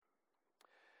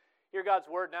Hear God's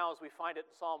word now as we find it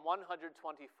in Psalm 124,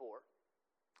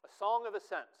 a song of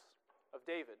ascents of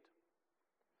David.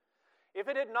 If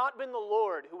it had not been the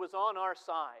Lord who was on our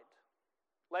side,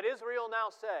 let Israel now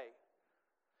say,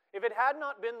 if it had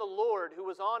not been the Lord who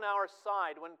was on our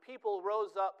side when people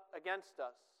rose up against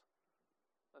us,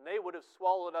 then they would have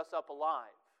swallowed us up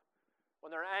alive.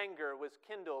 When their anger was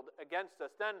kindled against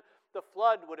us, then the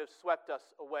flood would have swept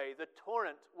us away. The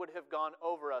torrent would have gone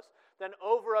over us. Then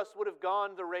over us would have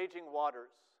gone the raging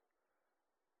waters.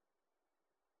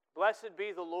 Blessed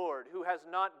be the Lord, who has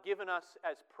not given us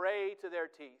as prey to their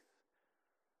teeth.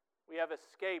 We have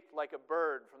escaped like a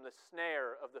bird from the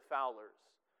snare of the fowlers.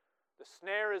 The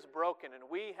snare is broken, and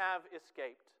we have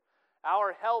escaped.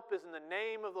 Our help is in the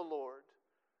name of the Lord,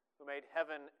 who made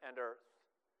heaven and earth.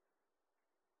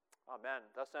 Amen.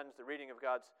 Thus ends the reading of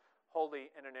God's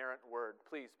holy and inerrant word.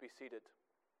 Please be seated.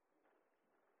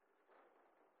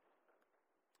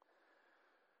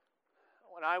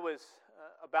 When I was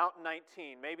about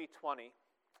 19, maybe 20,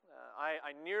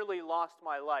 I nearly lost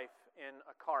my life in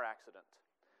a car accident.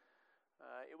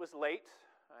 It was late,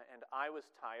 and I was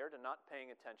tired and not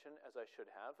paying attention as I should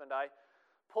have, and I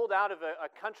pulled out of a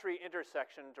country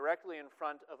intersection directly in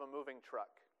front of a moving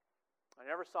truck. I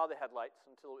never saw the headlights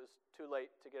until it was too late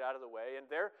to get out of the way, and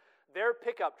their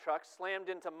pickup truck slammed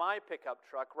into my pickup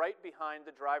truck right behind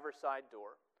the driver's side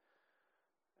door.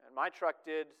 And my truck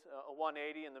did a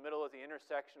 180 in the middle of the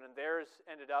intersection, and theirs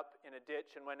ended up in a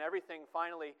ditch. And when everything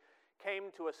finally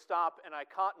came to a stop and I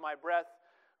caught my breath,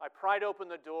 I pried open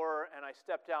the door and I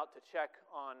stepped out to check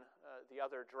on the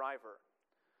other driver.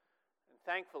 And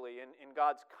thankfully, in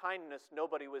God's kindness,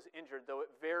 nobody was injured, though it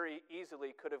very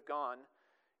easily could have gone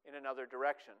in another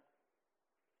direction.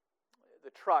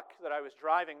 The truck that I was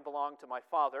driving belonged to my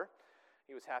father.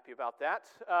 He was happy about that.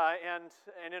 And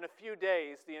in a few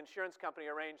days, the insurance company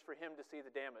arranged for him to see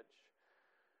the damage.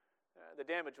 The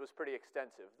damage was pretty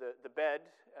extensive. The bed,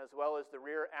 as well as the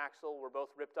rear axle, were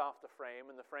both ripped off the frame,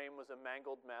 and the frame was a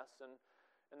mangled mess. And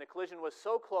the collision was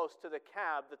so close to the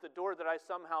cab that the door that I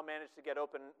somehow managed to get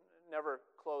open never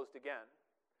closed again.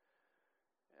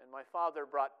 And my father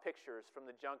brought pictures from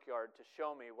the junkyard to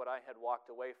show me what I had walked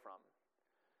away from.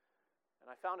 And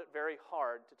I found it very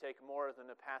hard to take more than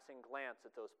a passing glance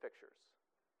at those pictures.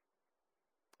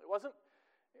 It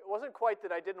wasn't quite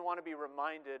that I didn't want to be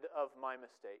reminded of my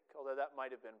mistake, although that might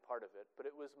have been part of it, but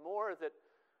it was more that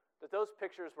those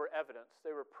pictures were evidence, they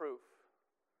were proof.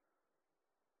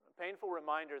 A painful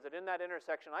reminder that in that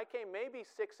intersection I came maybe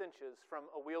 6 inches from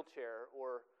a wheelchair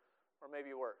or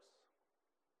maybe worse.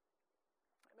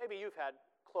 Maybe you've had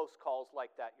close calls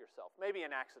like that yourself. Maybe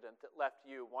an accident that left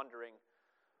you wondering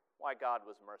why God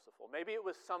was merciful. Maybe it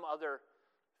was some other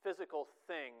physical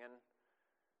thing, and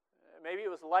maybe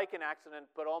it was like an accident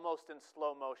but almost in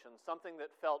slow motion, something that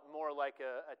felt more like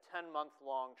a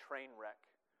 10-month-long train wreck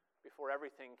before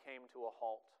everything came to a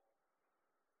halt.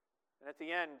 And at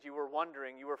the end, you were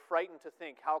wondering, you were frightened to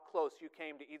think how close you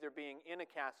came to either being in a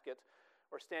casket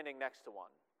or standing next to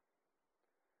one.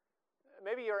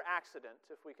 Maybe your accident,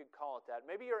 if we could call it that,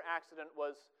 maybe your accident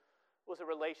was a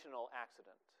relational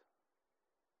accident.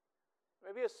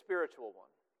 Maybe a spiritual one.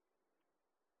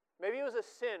 Maybe it was a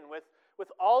sin with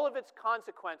all of its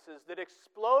consequences that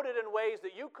exploded in ways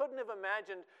that you couldn't have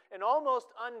imagined and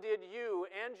almost undid you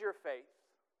and your faith.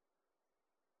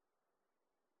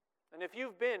 And if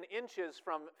you've been inches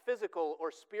from physical or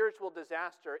spiritual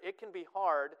disaster, it can be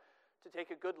hard to take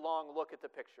a good long look at the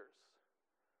pictures.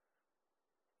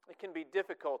 It can be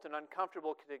difficult and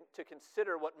uncomfortable to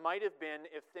consider what might have been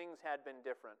if things had been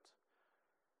different.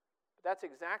 But that's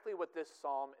exactly what this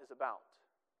psalm is about.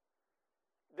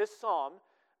 This psalm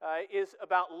is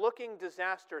about looking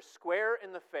disaster square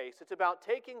in the face. It's about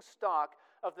taking stock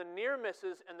of the near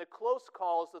misses and the close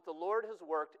calls that the Lord has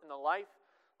worked in the life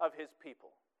of His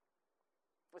people.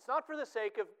 It's not for the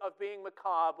sake of being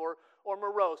macabre or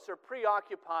morose or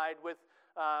preoccupied with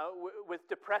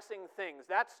depressing things.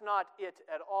 That's not it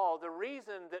at all. The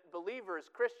reason that believers,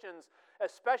 Christians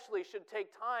especially, should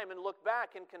take time and look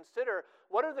back and consider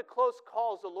what are the close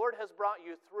calls the Lord has brought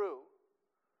you through,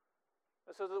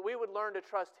 so that we would learn to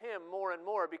trust Him more and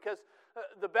more, because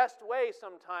the best way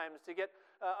sometimes to get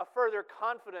a further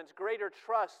confidence, greater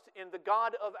trust in the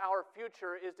God of our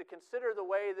future is to consider the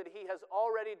way that He has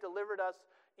already delivered us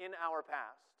in our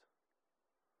past.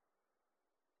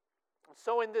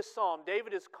 So in this psalm,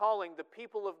 David is calling the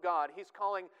people of God. He's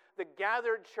calling the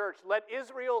gathered church. Let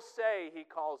Israel say, he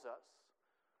calls us.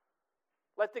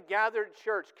 Let the gathered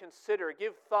church consider,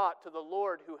 give thought to the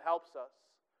Lord who helps us,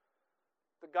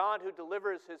 the God who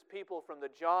delivers His people from the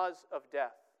jaws of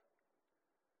death.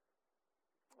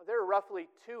 There are roughly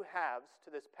 2 halves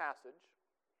to this passage.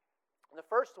 And the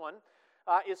first one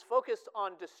is focused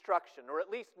on destruction, or at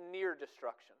least near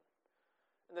destruction.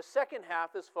 And the second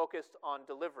half is focused on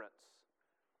deliverance.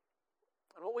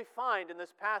 And what we find in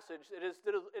this passage, it is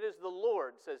the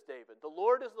Lord, says David. The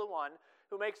Lord is the one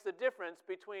who makes the difference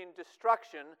between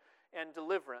destruction and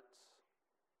deliverance.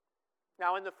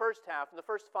 Now, in the first half, in the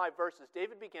first 5 verses,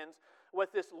 David begins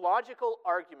with this logical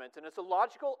argument, and it's a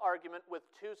logical argument with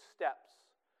 2 steps.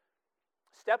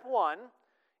 Step 1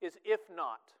 is if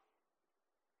not,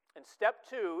 and step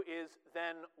 2 is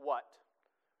then what.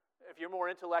 If you're more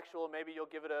intellectual, maybe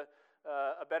you'll give it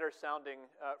a better sounding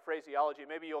phraseology.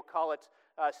 Maybe you'll call it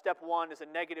step 1 is a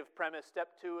negative premise, step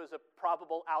 2 is a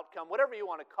probable outcome, whatever you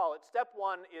want to call it. Step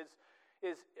 1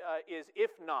 is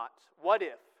if not, what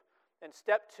if? And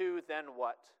step 2, then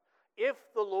what? If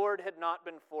the Lord had not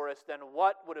been for us, then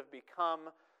what would have become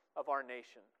of our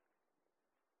nation?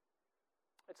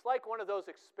 It's like one of those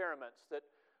experiments that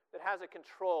has a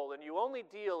control, and you only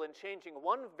deal in changing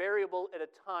one variable at a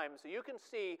time, so you can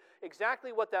see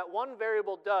exactly what that one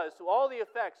variable does to all the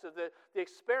effects of the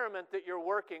experiment that you're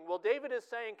working. Well, David is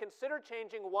saying, consider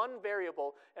changing one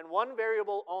variable, and one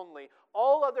variable only.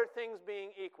 All other things being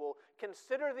equal,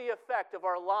 consider the effect of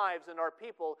our lives and our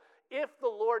people if the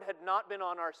Lord had not been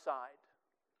on our side.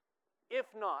 If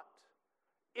not,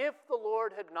 if the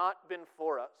Lord had not been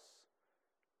for us.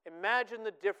 Imagine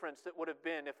the difference that would have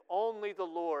been if only the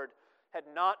Lord had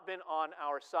not been on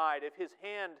our side, if His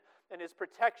hand and His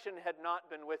protection had not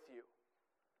been with you.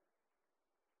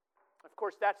 Of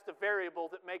course, that's the variable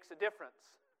that makes a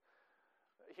difference.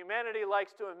 Humanity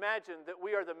likes to imagine that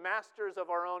we are the masters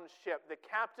of our own ship, the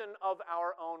captain of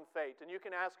our own fate. And you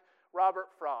can ask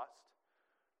Robert Frost.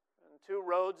 And 2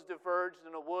 roads diverged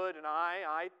in a wood, and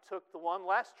I took the one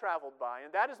less traveled by.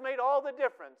 And that has made all the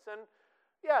difference. And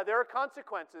yeah, there are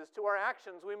consequences to our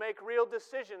actions. We make real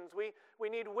decisions. We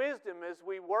need wisdom as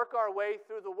we work our way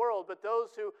through the world. But those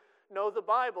who know the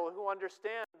Bible, who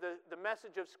understand the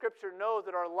message of Scripture, know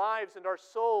that our lives and our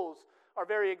souls, our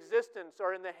very existence,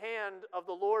 are in the hand of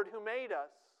the Lord who made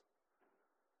us.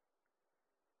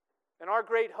 And our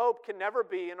great hope can never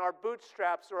be in our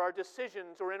bootstraps or our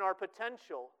decisions or in our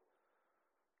potential.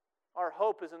 Our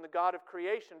hope is in the God of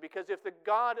creation, because if the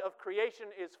God of creation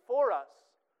is for us,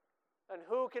 and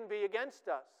who can be against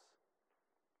us?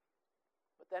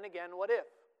 But then again, what if?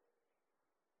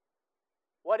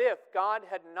 What if God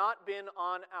had not been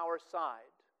on our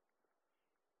side?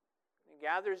 He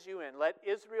gathers you in. Let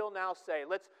Israel now say,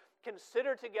 let's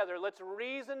consider together, let's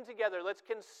reason together, let's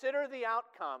consider the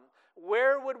outcome.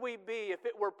 Where would we be if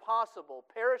it were possible?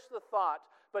 Perish the thought,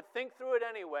 but think through it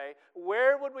anyway.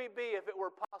 Where would we be if it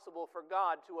were possible for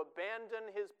God to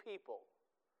abandon His people?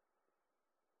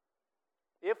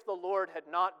 If the Lord had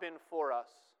not been for us,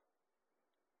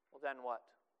 well, then what?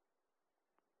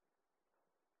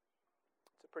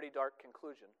 It's a pretty dark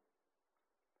conclusion.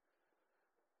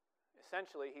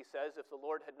 Essentially, he says, if the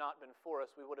Lord had not been for us,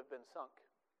 we would have been sunk.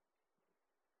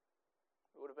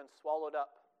 We would have been swallowed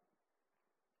up.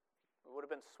 We would have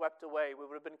been swept away. We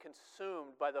would have been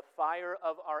consumed by the fire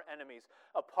of our enemies.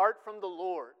 Apart from the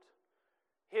Lord,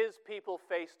 His people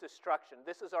face destruction.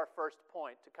 This is our first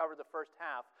point to cover the first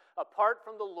half. Apart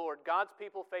from the Lord, God's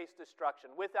people face destruction.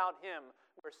 Without Him,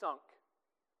 we're sunk.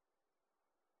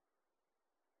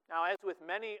 Now, as with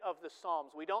many of the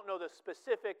Psalms, we don't know the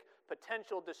specific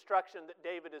potential destruction that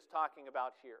David is talking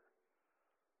about here.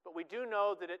 But we do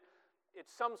know that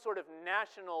it's some sort of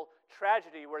national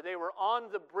tragedy where they were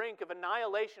on the brink of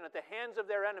annihilation at the hands of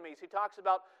their enemies. He talks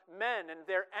about men and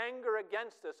their anger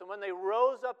against us. And when they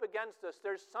rose up against us,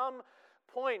 there's some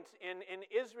point in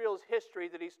Israel's history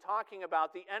that he's talking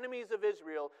about, the enemies of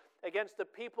Israel against the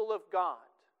people of God.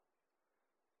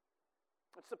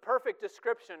 It's the perfect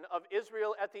description of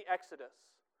Israel at the Exodus.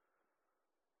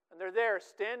 And they're there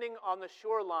standing on the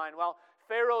shoreline while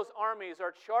Pharaoh's armies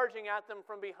are charging at them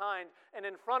from behind, and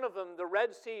in front of them the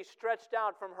Red Sea stretched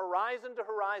out from horizon to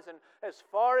horizon as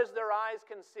far as their eyes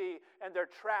can see, and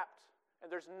they're trapped, and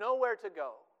there's nowhere to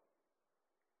go.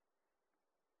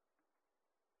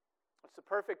 It's the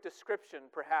perfect description,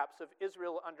 perhaps, of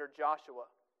Israel under Joshua.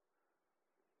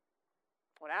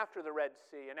 When after the Red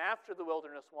Sea and after the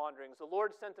wilderness wanderings, the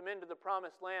Lord sent them into the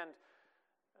promised land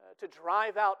to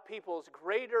drive out peoples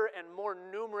greater and more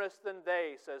numerous than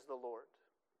they, says the Lord.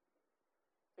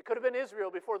 It could have been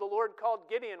Israel before the Lord called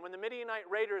Gideon, when the Midianite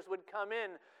raiders would come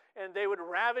in and they would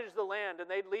ravage the land and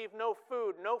they'd leave no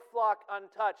food, no flock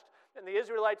untouched. And the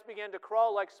Israelites began to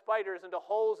crawl like spiders into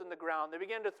holes in the ground. They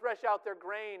began to thresh out their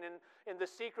grain in the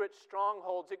secret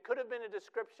strongholds. It could have been a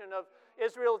description of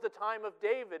Israel at the time of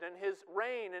David and his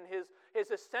reign and his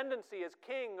ascendancy as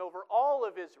king over all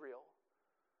of Israel.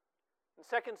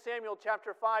 And 2 Samuel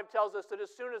chapter 5 tells us that as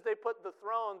soon as they put as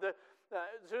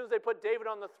soon as they put David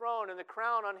on the throne and the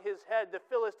crown on his head, the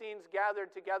Philistines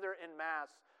gathered together en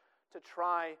masse to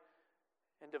try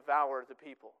and devour the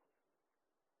people.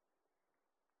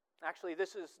 Actually,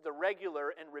 this is the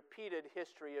regular and repeated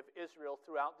history of Israel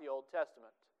throughout the Old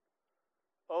Testament.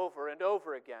 Over and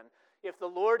over again. If the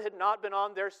Lord had not been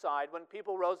on their side when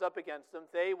people rose up against them,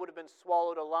 they would have been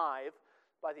swallowed alive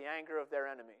by the anger of their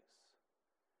enemies.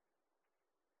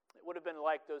 It would have been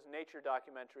like those nature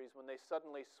documentaries when they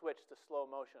suddenly switch to slow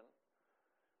motion.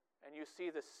 And you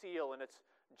see the seal and it's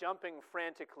jumping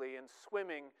frantically and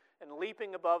swimming and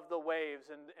leaping above the waves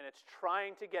and it's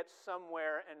trying to get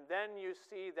somewhere, and then you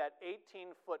see that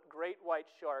 18-foot great white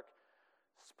shark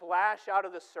splash out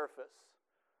of the surface.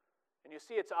 And you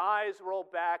see its eyes roll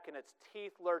back and its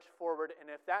teeth lurch forward, and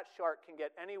if that shark can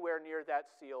get anywhere near that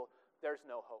seal, there's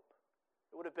no hope.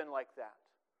 It would have been like that.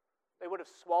 They would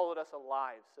have swallowed us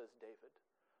alive, says David.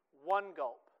 One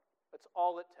gulp. That's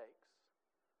all it takes.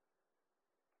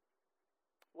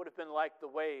 It would have been like the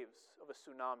waves of a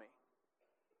tsunami.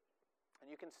 And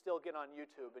you can still get on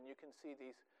YouTube and you can see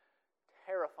these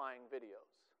terrifying videos,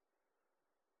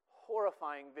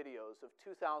 horrifying videos of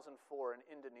 2004 in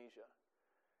Indonesia.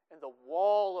 And the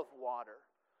wall of water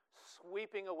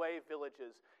sweeping away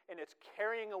villages, and it's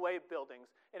carrying away buildings,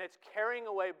 and it's carrying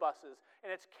away buses,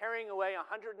 and it's carrying away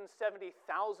 170,000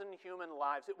 human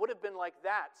lives. It would have been like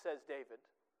that, says David.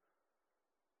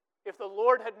 If the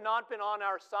Lord had not been on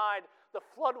our side, the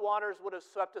floodwaters would have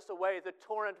swept us away. The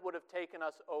torrent would have taken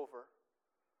us over.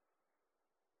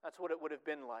 That's what it would have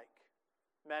been like.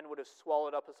 Men would have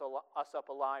swallowed us up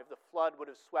alive. The flood would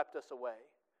have swept us away.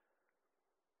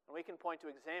 And we can point to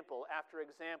example after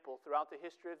example throughout the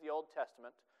history of the Old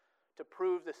Testament to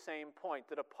prove the same point,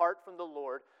 that apart from the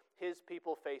Lord, his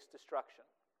people face destruction.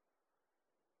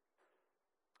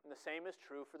 And the same is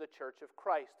true for the Church of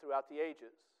Christ throughout the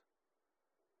ages.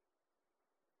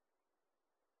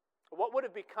 What would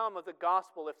have become of the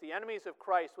gospel if the enemies of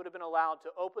Christ would have been allowed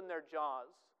to open their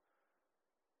jaws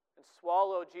and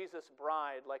swallow Jesus'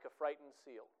 bride like a frightened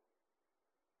seal?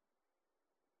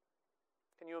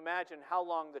 Can you imagine how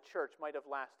long the church might have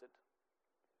lasted?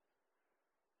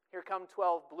 Here come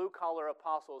 12 blue-collar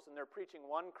apostles, and they're preaching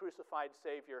one crucified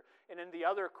Savior. And in the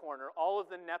other corner, all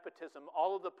of the nepotism,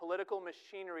 all of the political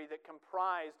machinery that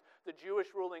comprised the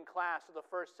Jewish ruling class of the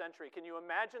first century. Can you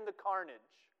imagine the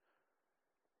carnage?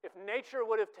 If nature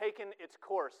would have taken its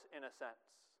course, in a sense.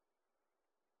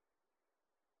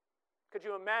 Could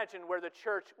you imagine where the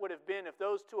church would have been if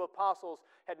those two apostles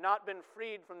had not been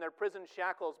freed from their prison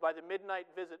shackles by the midnight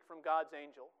visit from God's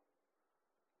angel?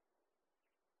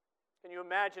 Can you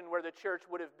imagine where the church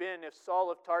would have been if Saul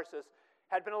of Tarsus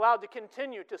had been allowed to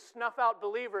continue to snuff out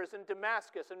believers in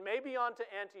Damascus and maybe on to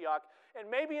Antioch, and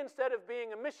maybe instead of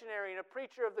being a missionary and a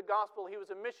preacher of the gospel, he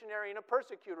was a missionary and a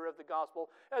persecutor of the gospel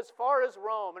as far as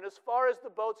Rome and as far as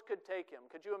the boats could take him?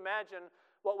 Could you imagine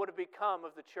what would have become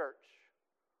of the church?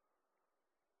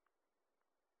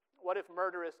 What if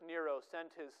murderous Nero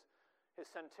sent his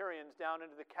centurions down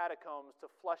into the catacombs to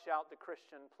flush out the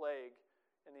Christian plague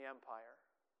in the empire?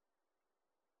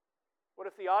 What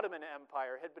if the Ottoman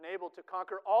Empire had been able to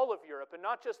conquer all of Europe and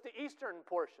not just the eastern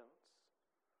portions?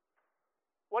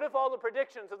 What if all the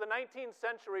predictions of the 19th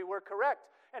century were correct,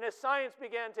 and as science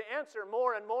began to answer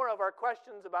more and more of our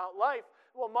questions about life,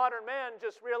 well, modern man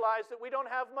just realized that we don't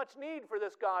have much need for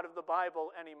this God of the Bible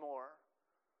anymore?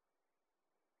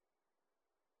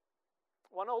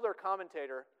 One older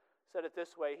commentator said it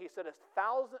this way. He said, a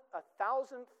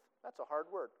thousandth, that's a hard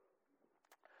word,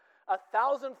 a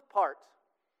thousandth part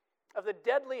of the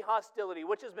deadly hostility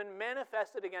which has been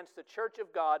manifested against the Church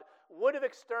of God would have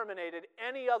exterminated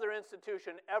any other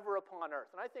institution ever upon earth.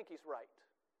 And I think he's right.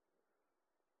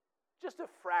 Just a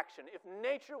fraction. If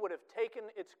nature would have taken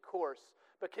its course,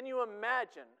 but can you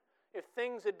imagine if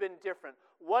things had been different?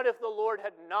 What if the Lord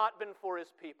had not been for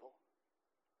his people?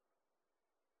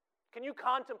 Can you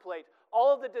contemplate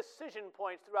all of the decision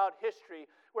points throughout history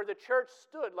where the church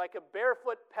stood like a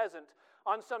barefoot peasant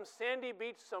on some sandy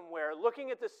beach somewhere,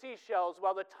 looking at the seashells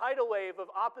while the tidal wave of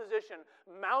opposition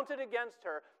mounted against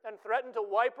her and threatened to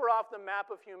wipe her off the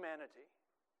map of humanity?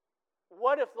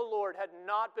 What if the Lord had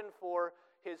not been for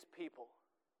his people?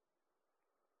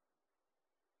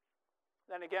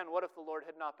 Then again, what if the Lord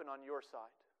had not been on your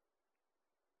side?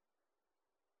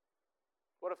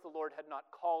 What if the Lord had not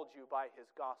called you by his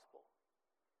gospel?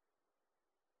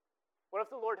 What if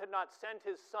the Lord had not sent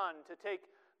his Son to take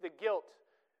the guilt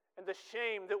and the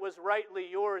shame that was rightly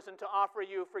yours and to offer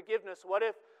you forgiveness? What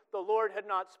if the Lord had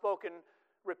not spoken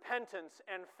repentance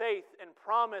and faith and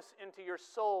promise into your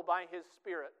soul by his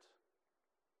Spirit?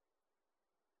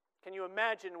 Can you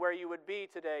imagine where you would be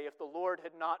today if the Lord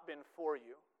had not been for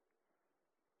you?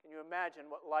 Can you imagine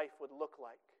what life would look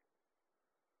like?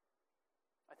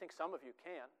 I think some of you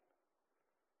can,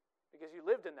 because you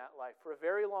lived in that life for a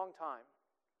very long time.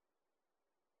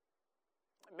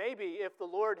 Maybe if the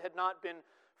Lord had not been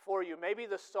for you, maybe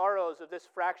the sorrows of this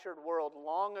fractured world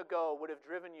long ago would have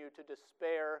driven you to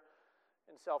despair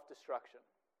and self-destruction.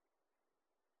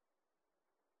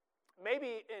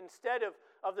 Maybe instead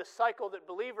of the cycle that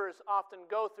believers often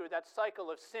go through, that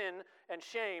cycle of sin and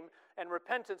shame and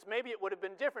repentance, maybe it would have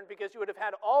been different because you would have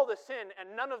had all the sin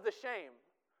and none of the shame.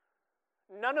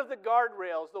 None of the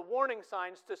guardrails, the warning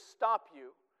signs to stop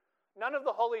you. None of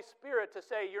the Holy Spirit to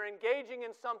say you're engaging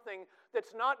in something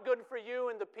that's not good for you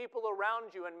and the people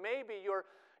around you, and maybe your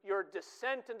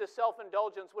descent into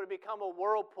self-indulgence would have become a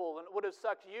whirlpool and it would have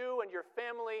sucked you and your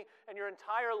family and your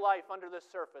entire life under the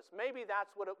surface. Maybe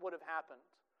that's what it would have happened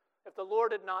if the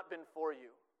Lord had not been for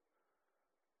you.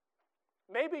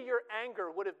 Maybe your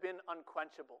anger would have been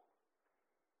unquenchable.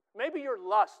 Maybe your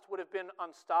lust would have been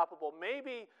unstoppable.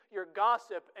 Maybe your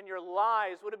gossip and your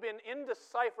lies would have been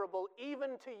indecipherable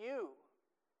even to you.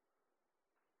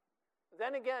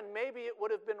 Then again, maybe it would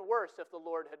have been worse if the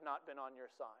Lord had not been on your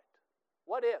side.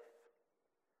 What if?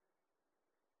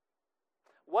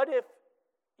 What if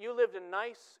you lived a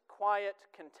nice, quiet,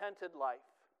 contented life?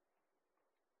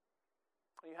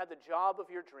 You had the job of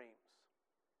your dreams.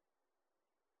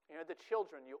 You had the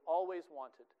children you always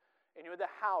wanted. And you had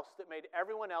the house that made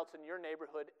everyone else in your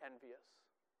neighborhood envious.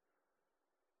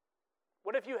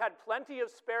 What if you had plenty of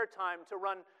spare time to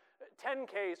run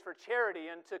 10Ks for charity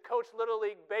and to coach Little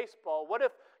League baseball? What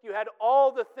if you had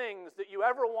all the things that you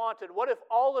ever wanted? What if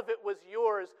all of it was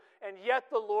yours and yet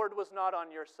the Lord was not on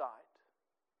your side?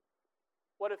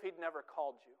 What if He'd never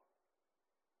called you?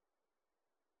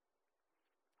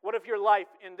 What if your life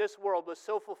in this world was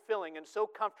so fulfilling and so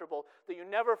comfortable that you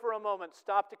never for a moment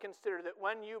stopped to consider that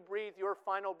when you breathe your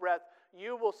final breath,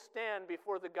 you will stand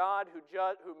before the God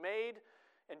who made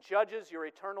and judges your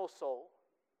eternal soul?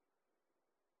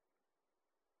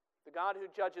 The God who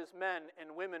judges men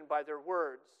and women by their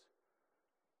words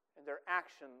and their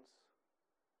actions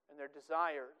and their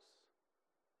desires,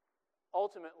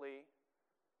 ultimately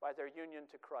by their union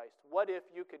to Christ. What if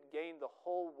you could gain the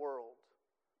whole world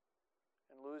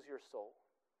and lose your soul?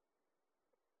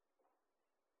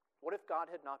 What if God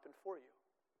had not been for you?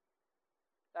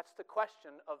 That's the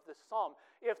question of this psalm.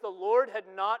 If the Lord had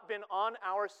not been on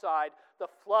our side, the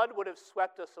flood would have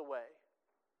swept us away.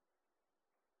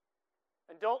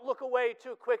 And don't look away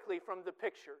too quickly from the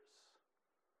pictures.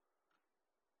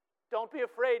 Don't be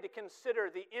afraid to consider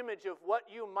the image of what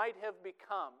you might have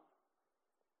become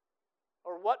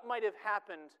or what might have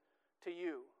happened to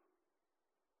you.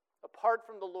 Apart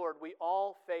from the Lord, we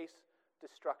all face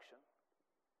destruction.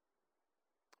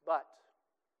 But,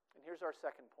 and here's our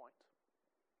second point,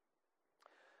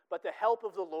 but the help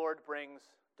of the Lord brings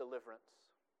deliverance.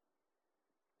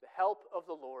 The help of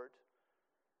the Lord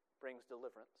brings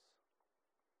deliverance.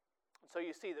 And so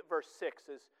you see that verse 6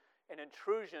 is an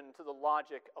intrusion to the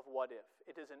logic of what if.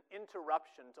 It is an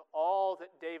interruption to all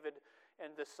that David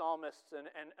and the psalmists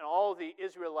and all the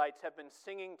Israelites have been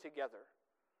singing together.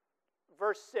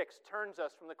 Verse 6 turns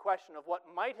us from the question of what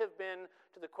might have been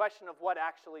to the question of what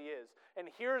actually is. And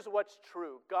here's what's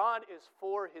true. God is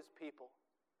for His people.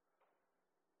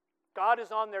 God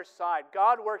is on their side.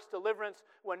 God works deliverance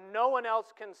when no one else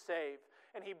can save.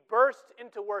 And He burst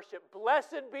into worship.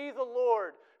 Blessed be the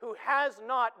Lord who has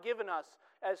not given us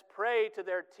as prey to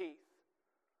their teeth.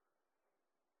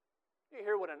 You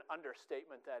hear what an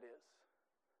understatement that is.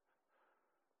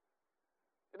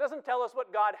 It doesn't tell us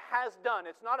what God has done.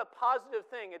 It's not a positive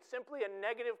thing. It's simply a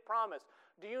negative promise.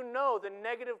 Do you know the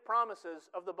negative promises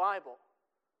of the Bible?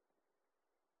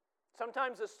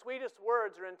 Sometimes the sweetest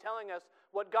words are in telling us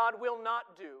what God will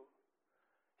not do.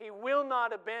 He will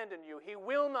not abandon you. He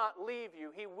will not leave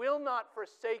you. He will not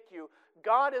forsake you.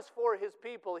 God is for His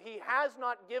people. He has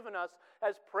not given us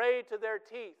as prey to their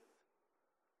teeth.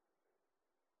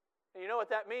 And you know what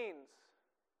that means?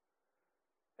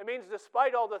 It means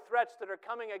despite all the threats that are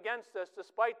coming against us,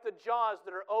 despite the jaws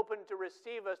that are open to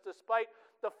receive us, despite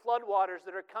the floodwaters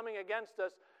that are coming against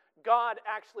us, God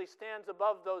actually stands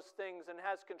above those things and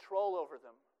has control over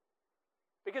them.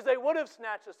 Because they would have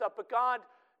snatched us up, but God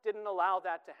didn't allow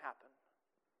that to happen.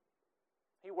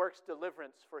 He works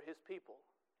deliverance for His people.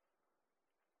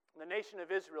 The nation of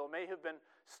Israel may have been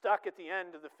stuck at the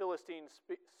end of the Philistine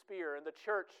spear, and the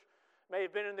church may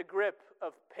have been in the grip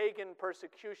of pagan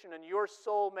persecution, and your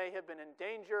soul may have been in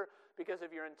danger because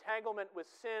of your entanglement with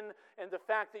sin and the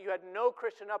fact that you had no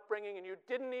Christian upbringing and you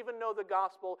didn't even know the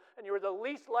gospel, and you were the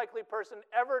least likely person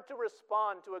ever to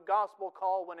respond to a gospel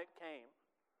call when it came.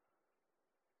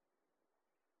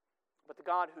 But the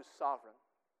God who's sovereign,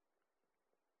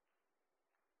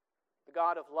 the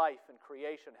God of life and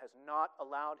creation, has not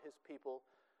allowed his people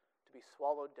to be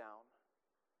swallowed down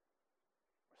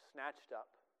or snatched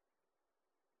up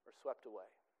or swept away.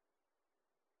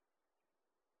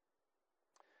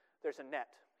 There's a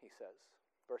net, he says,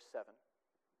 verse 7.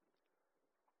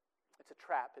 It's a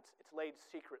trap. It's laid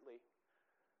secretly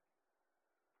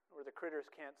where the critters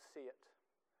can't see it.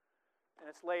 And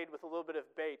it's laid with a little bit of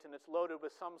bait, and it's loaded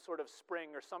with some sort of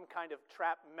spring or some kind of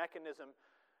trap mechanism.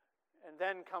 And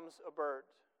then comes a bird,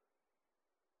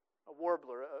 a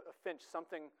warbler, a finch,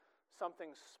 something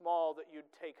small that you'd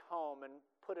take home and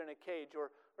put in a cage, or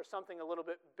something a little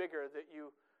bit bigger that you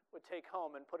would take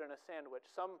home and put in a sandwich.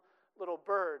 Some little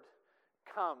bird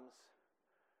comes,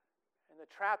 and the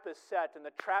trap is set, and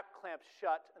the trap clamps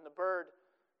shut, and the bird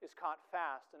is caught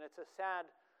fast. And it's a sad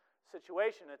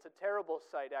situation. It's a terrible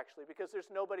sight, actually, because there's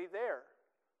nobody there.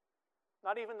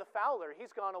 Not even the fowler.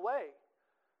 He's gone away.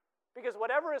 Because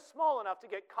whatever is small enough to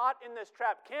get caught in this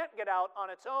trap can't get out on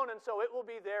its own, and so it will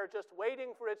be there just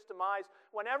waiting for its demise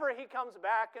whenever he comes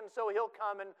back, and so he'll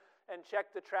come and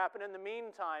check the trap. And in the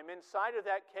meantime, inside of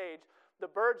that cage, the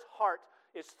bird's heart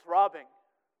is throbbing.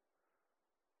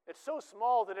 It's so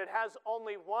small that it has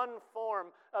only one form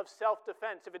of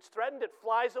self-defense. If it's threatened, it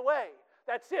flies away.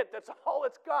 That's it. That's all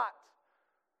it's got.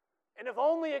 And if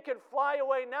only it could fly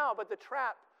away now, but the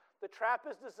trap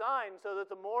is designed so that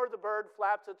the more the bird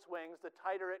flaps its wings, the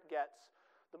tighter it gets,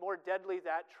 the more deadly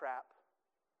that trap,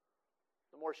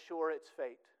 the more sure its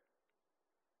fate.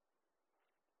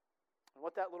 And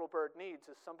what that little bird needs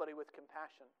is somebody with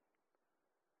compassion,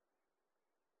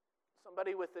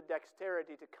 somebody with the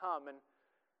dexterity to come and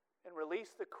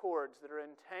release the cords that are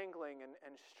entangling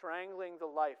and strangling the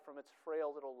life from its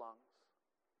frail little lungs.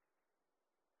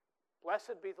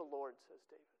 Blessed be the Lord, says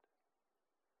David.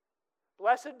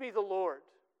 Blessed be the Lord,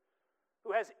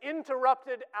 who has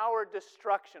interrupted our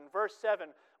destruction. Verse 7,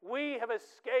 we have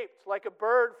escaped like a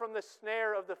bird from the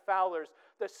snare of the fowlers.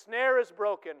 The snare is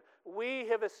broken. We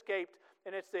have escaped,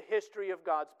 and it's the history of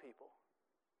God's people.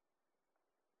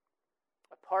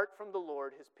 Apart from the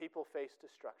Lord, his people face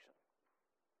destruction.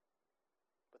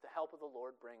 But the help of the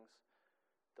Lord brings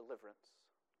deliverance.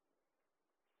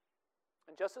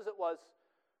 And just as it was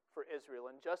for Israel,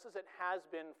 and just as it has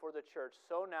been for the church,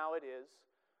 so now it is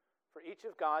for each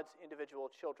of God's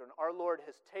individual children. Our Lord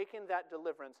has taken that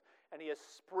deliverance and he has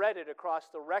spread it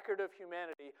across the record of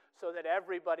humanity so that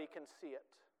everybody can see it.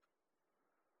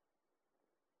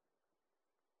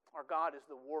 Our God is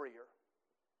the warrior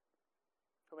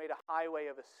who made a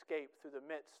highway of escape through the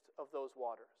midst of those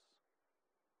waters.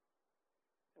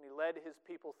 And he led his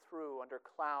people through under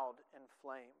cloud and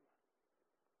flame.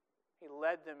 He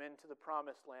led them into the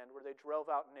promised land where they drove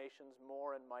out nations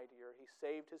more and mightier. He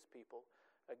saved his people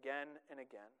again and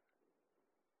again.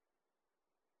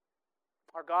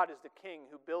 Our God is the King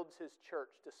who builds his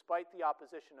church despite the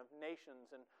opposition of nations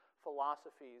and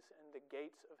philosophies and the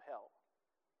gates of hell.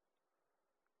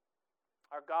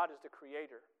 Our God is the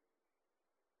Creator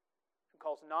who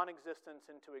calls non-existence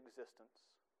into existence,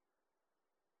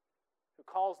 who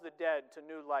calls the dead to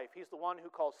new life. He's the one who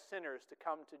calls sinners to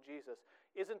come to Jesus.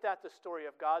 Isn't that the story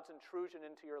of God's intrusion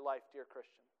into your life, dear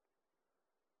Christian?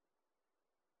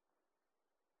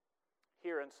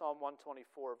 Here in Psalm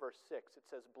 124, verse 6, it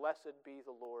says, "Blessed be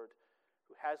the Lord,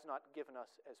 who has not given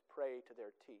us as prey to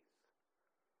their teeth."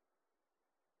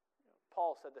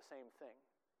 Paul said the same thing,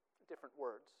 different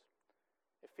words.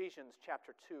 Ephesians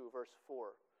chapter 2, verse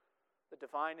 4, the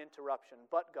divine interruption,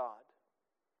 "But God,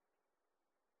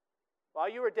 while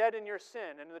you were dead in your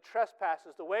sin and in the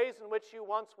trespasses, the ways in which you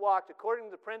once walked, according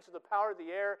to the prince of the power of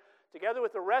the air, together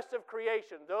with the rest of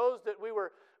creation, those that we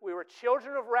were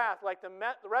children of wrath like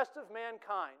the rest of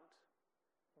mankind.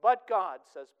 But God,"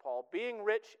 says Paul, "being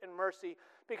rich in mercy,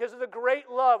 because of the great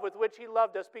love with which he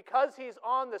loved us, because he's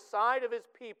on the side of his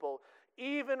people,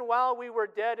 even while we were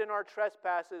dead in our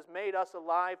trespasses, made us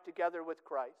alive together with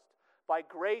Christ. By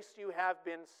grace you have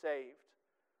been saved.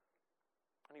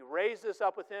 And he raised us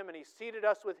up with him, and he seated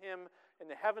us with him in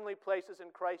the heavenly places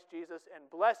in Christ Jesus. And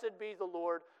blessed be the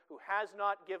Lord who has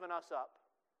not given us up.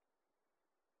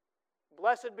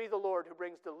 Blessed be the Lord who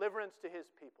brings deliverance to his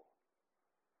people."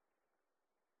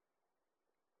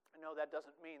 I know that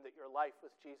doesn't mean that your life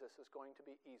with Jesus is going to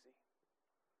be easy.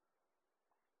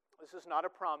 This is not a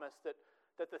promise that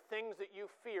the things that you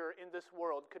fear in this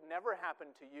world could never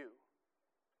happen to you.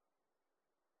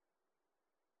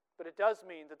 But it does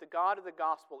mean that the God of the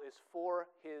gospel is for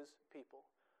his people.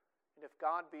 And if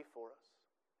God be for us,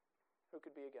 who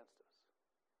could be against us?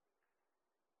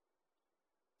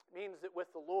 It means that with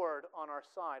the Lord on our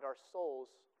side, our souls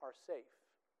are safe.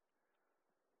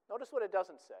 Notice what it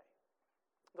doesn't say.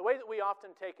 The way that we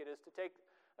often take it is to take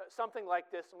something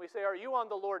like this and we say, are you on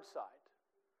the Lord's side?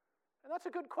 And that's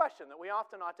a good question that we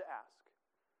often ought to ask.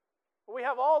 We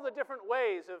have all the different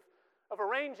ways of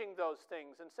arranging those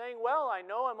things and saying, well, I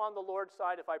know I'm on the Lord's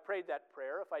side if I prayed that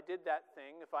prayer, if I did that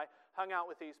thing, if I hung out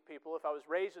with these people, if I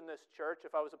was raised in this church,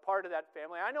 if I was a part of that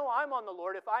family. I know I'm on the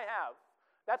Lord if I have.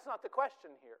 That's not the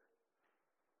question here.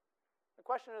 The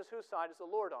question is, whose side is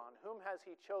the Lord on? Whom has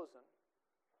he chosen?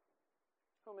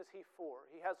 Whom is he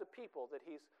for? He has a people that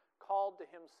he's called to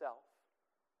himself.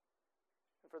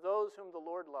 And for those whom the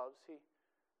Lord loves, he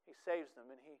saves them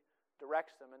and he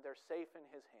directs them, and they're safe in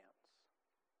his hands.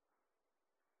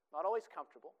 Not always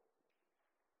comfortable.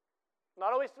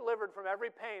 Not always delivered from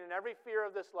every pain and every fear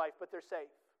of this life, but they're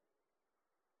safe.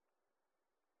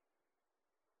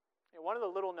 One of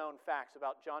the little-known facts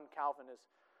about John Calvin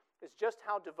is just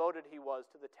how devoted he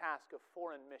was to the task of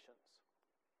foreign missions.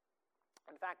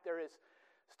 In fact, there is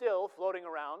still floating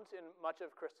around in much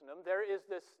of Christendom, there is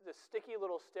this sticky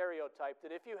little stereotype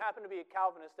that if you happen to be a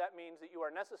Calvinist, that means that you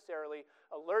are necessarily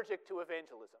allergic to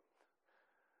evangelism.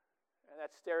 And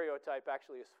that stereotype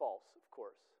actually is false, of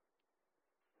course.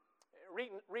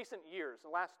 Recent years,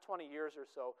 the last 20 years or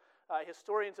so,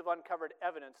 historians have uncovered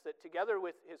evidence that together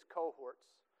with his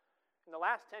cohorts, in the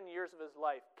last 10 years of his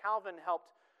life, Calvin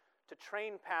helped to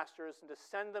train pastors and to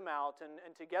send them out, and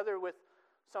together with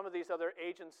some of these other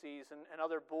agencies and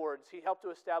other boards, he helped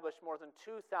to establish more than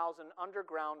 2,000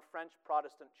 underground French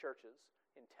Protestant churches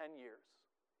in 10 years.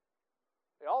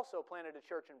 They also planted a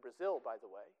church in Brazil, by the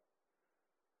way.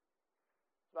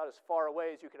 About as far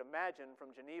away as you could imagine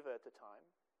from Geneva at the time.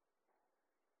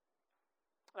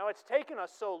 Now, it's taken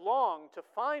us so long to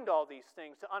find all these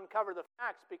things, to uncover the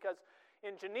facts, because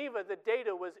in Geneva, the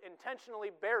data was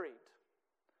intentionally buried.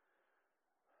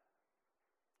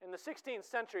 In the 16th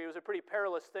century, it was a pretty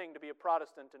perilous thing to be a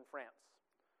Protestant in France.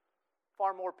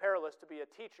 Far more perilous to be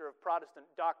a teacher of Protestant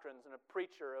doctrines and a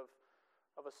preacher of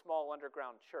a small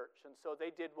underground church. And so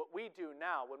they did what we do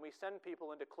now. When we send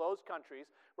people into closed countries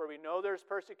where we know there's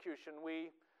persecution, we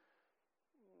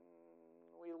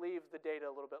leave the data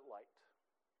a little bit light.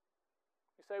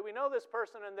 We say, we know this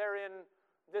person and they're in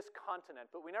this continent,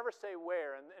 but we never say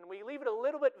where. And we leave it a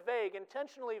little bit vague,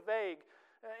 intentionally vague,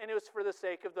 and it was for the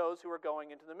sake of those who are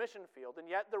going into the mission field. And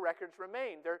yet the records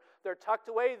remain. They're tucked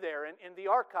away there in the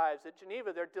archives at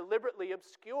Geneva. They're deliberately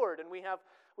obscured, and we have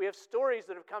stories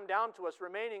that have come down to us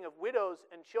remaining of widows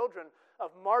and children of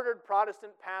martyred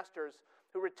Protestant pastors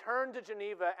who returned to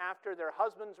Geneva after their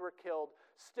husbands were killed,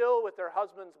 still with their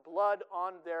husbands' blood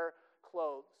on their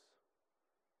clothes.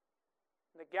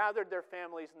 And they gathered their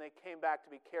families and they came back to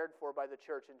be cared for by the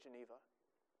church in Geneva.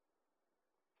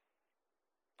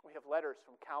 We have letters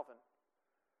from Calvin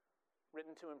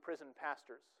written to imprisoned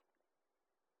pastors.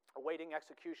 Awaiting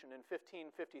execution in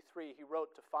 1553, he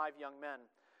wrote to 5 young men,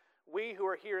 "We who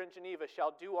are here in Geneva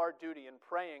shall do our duty in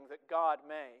praying that God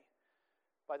may,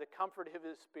 by the comfort of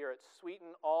his Spirit,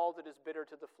 sweeten all that is bitter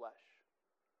to the flesh,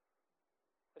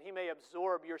 that he may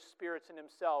absorb your spirits in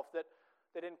himself, that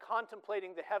in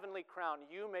contemplating the heavenly crown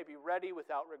you may be ready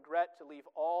without regret to leave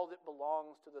all that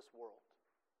belongs to this world."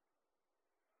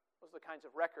 Those are the kinds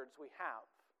of records we have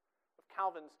of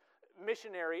Calvin's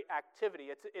missionary activity.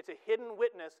 It's a hidden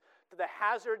witness to the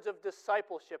hazards of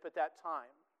discipleship at that time.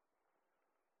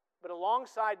 But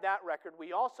alongside that record,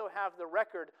 we also have the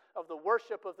record of the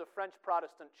worship of the French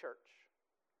Protestant church.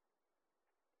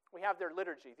 We have their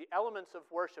liturgy, the elements of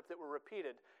worship that were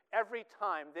repeated every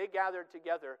time they gathered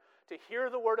together to hear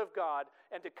the Word of God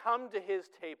and to come to His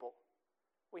table.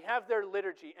 We have their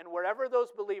liturgy, and wherever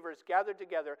those believers gathered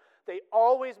together, they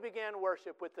always began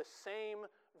worship with the same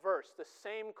verse, the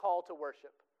same call to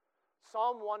worship.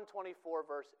 Psalm 124,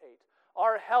 verse 8.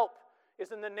 Our help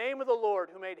is in the name of the Lord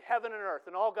who made heaven and earth,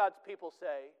 and all God's people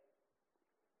say.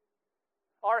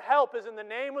 Our help is in the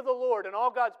name of the Lord, and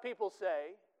all God's people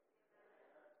say.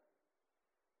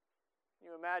 Can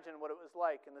you imagine what it was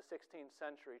like in the 16th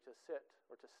century to sit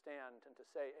or to stand and to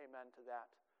say amen to that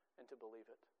and to believe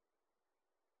it?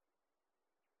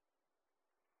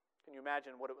 Can you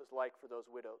imagine what it was like for those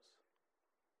widows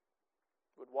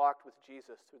who had walked with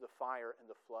Jesus through the fire and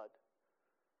the flood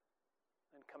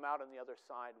and come out on the other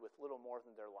side with little more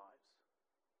than their lives?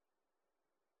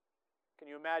 Can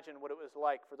you imagine what it was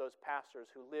like for those pastors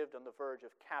who lived on the verge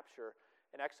of capture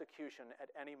and execution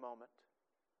at any moment?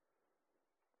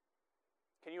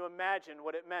 Can you imagine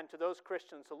what it meant to those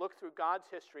Christians to look through God's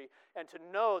history and to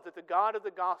know that the God of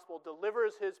the gospel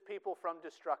delivers his people from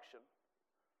destruction?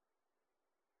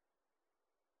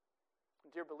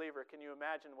 Dear believer, can you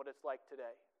imagine what it's like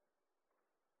today?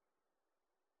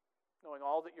 Knowing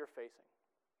all that you're facing,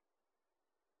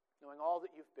 knowing all that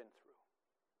you've been through,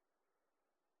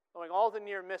 knowing all the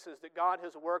near misses that God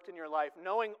has worked in your life,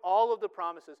 knowing all of the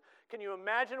promises. Can you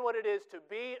imagine what it is to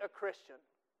be a Christian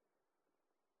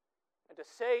and to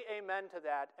say amen to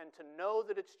that and to know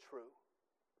that it's true?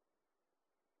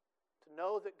 To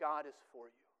know that God is for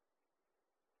you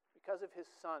because of his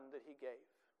Son that he gave.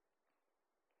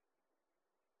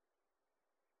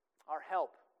 Our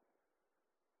help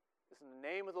is in the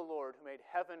name of the Lord who made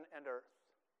heaven and earth.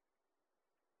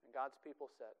 And God's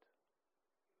people said,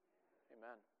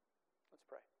 amen. Let's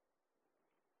pray.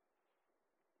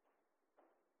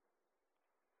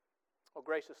 Oh,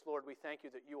 gracious Lord, we thank you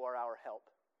that you are our help.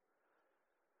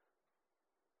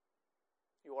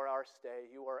 You are our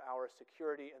stay. You are our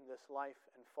security in this life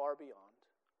and far beyond.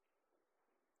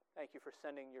 Thank you for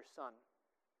sending your Son.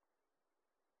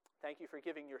 Thank you for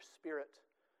giving your Spirit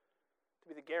to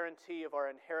be the guarantee of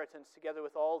our inheritance together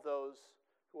with all those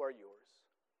who are yours.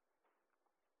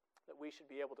 That we should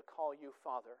be able to call you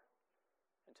Father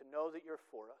and to know that you're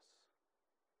for us.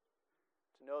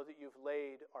 To know that you've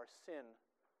laid our sin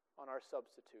on our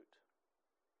substitute.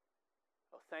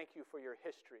 Oh, thank you for your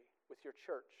history with your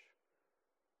church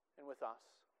and with us.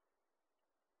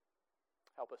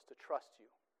 Help us to trust you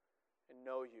and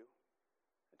know you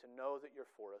and to know that you're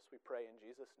for us. We pray in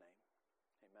Jesus' name.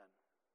 Amen.